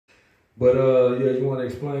But yeah, you want to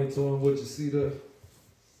explain to him what you see there?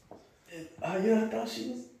 Yeah, I thought she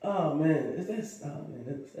was. Oh man, that's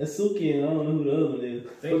Suki, and I don't know who the other one is. I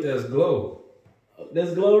think that's Glow.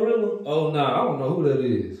 That's Glorilla. Oh no, I don't know who that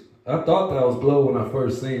is. I thought that was Glow when I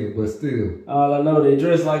first seen it, but still. All I know, they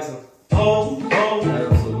dress like some.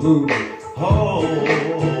 Absolutely.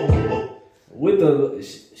 With the,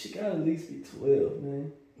 she gotta at least be 12,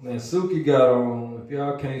 man. Man, Suki got on. If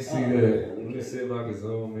y'all can't see that, man, let me see if I can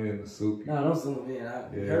zoom in to Suki. Nah, don't zoom in. Yeah,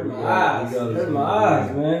 Hurt my we gotta eyes. zoom My eyes,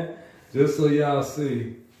 in. man. Just so y'all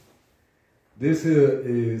see, this here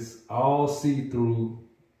is all see-through,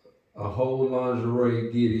 a whole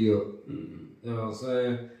lingerie giddy up. You know what I'm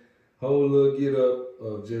saying? Whole little get up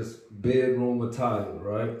of just bedroom attire,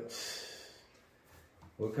 right?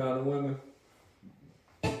 What kind of women?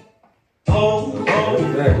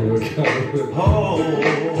 Exactly what kind of women.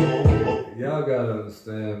 Y'all gotta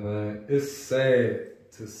understand, man. It's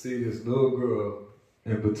sad to see this little girl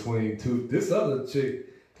in between two. This other chick,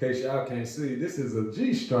 in case y'all can't see, this is a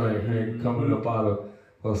G-string hanging coming up out of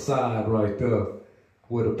her side right there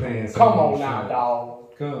with her pants. Come on now,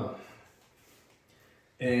 dog. Come.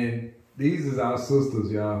 And these is our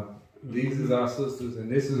sisters, y'all. These is our sisters,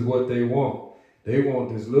 and this is what they want. They want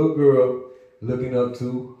this little girl looking up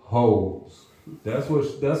to hoes. That's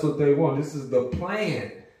what they want. This is the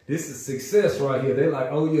plan. This is success right here. They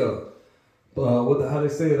like, oh yeah, how they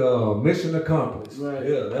say it? Mission accomplished. Right.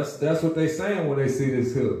 Yeah, that's what they saying when they see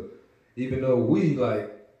this here. Even though we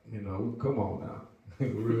like, you know, come on now,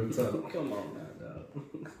 real tough. Come on now, dog.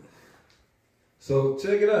 So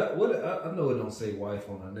check it out. I know it don't say wife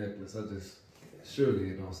on her necklace. Surely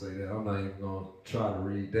it don't say that. I'm not even gonna try to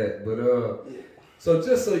read that. But so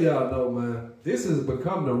just so y'all know, man, this has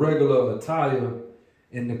become the regular attire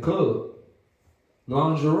in the club.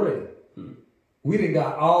 Lingerie. We done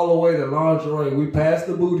got all the way to lingerie. We passed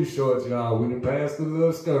the booty shorts, y'all. We done passed the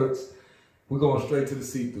little skirts. We're going straight to the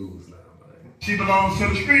see-throughs now, man. She belongs to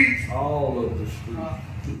the streets. All of the street.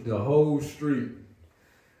 The whole street.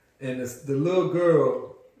 And the little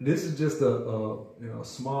girl, this is just a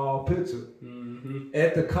small picture.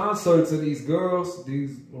 At the concerts of these girls,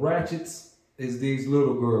 these ratchets, is these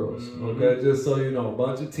little girls. Okay, just so you know, a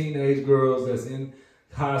bunch of teenage girls that's in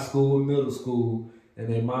high school and middle school, and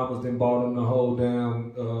their mamas then bought them the whole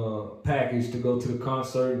damn package to go to the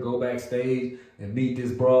concert and go backstage and meet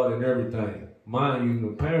this broad and everything. Mind you,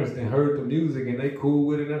 the parents then heard the music and they cool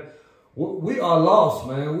with it. We are lost,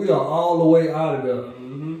 man. We are all the way out of there.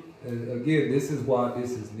 And again, this is why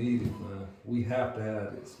this is needed, man. We have to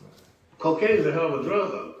have this, man. Cocaine is a hell of a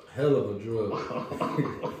drug, though. Hell of a drug.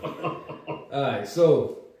 All right,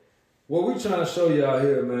 so what we trying to show y'all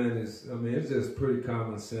here, man, is, I mean, it's just pretty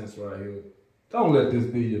common sense right here. Don't let this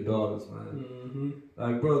be your daughters, man.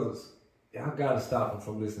 Like, brothers, y'all got to stop them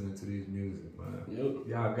from listening to these music, man.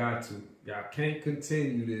 Y'all got to. Y'all can't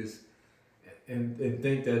continue this and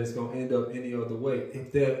think that it's going to end up any other way.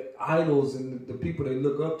 If their idols and the people they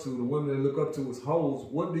look up to, the women they look up to is hoes,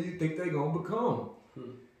 what do you think they're going to become?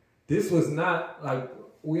 This was not like,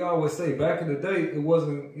 we always say, back in the day, it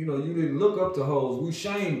wasn't, you didn't look up to hoes. We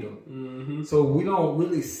shamed them. So we don't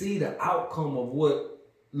really see the outcome of what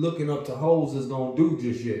looking up to hoes is going to do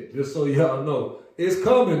just yet. Just so y'all know. It's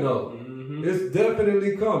coming, though. It's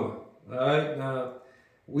definitely coming. All right? Now,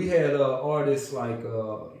 we had artists like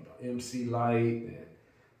MC Lyte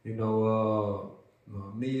and,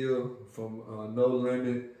 Mia from No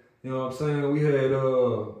Limit. You know what I'm saying? We had,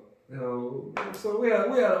 so we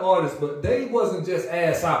had artists, but they wasn't just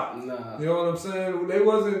ass out. Nah. You know what I'm saying? They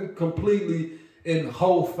wasn't completely in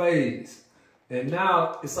whole phase. And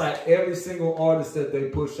now it's like every single artist that they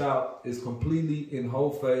push out is completely in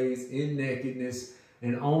whole phase, in nakedness,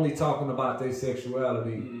 and only talking about their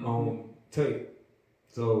sexuality on tape.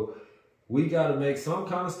 So we got to make some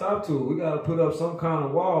kind of stop to it. We got to put up some kind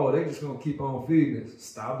of wall. They just going to keep on feeding us.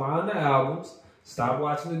 Stop buying the albums. Stop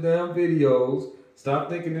watching the damn videos. Stop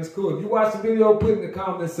thinking it's cool. If you watch the video, put in the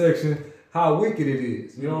comment section how wicked it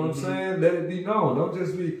is. You know what I'm saying? Let it be known. Don't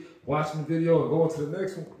just be watching the video and going to the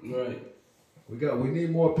next one. Right. We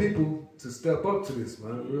need more people to step up to this,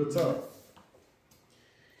 man. Real talk.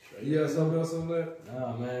 You got something else on that?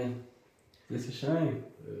 Nah, man. It's a shame.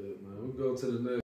 Yeah, man. We'll go to the next.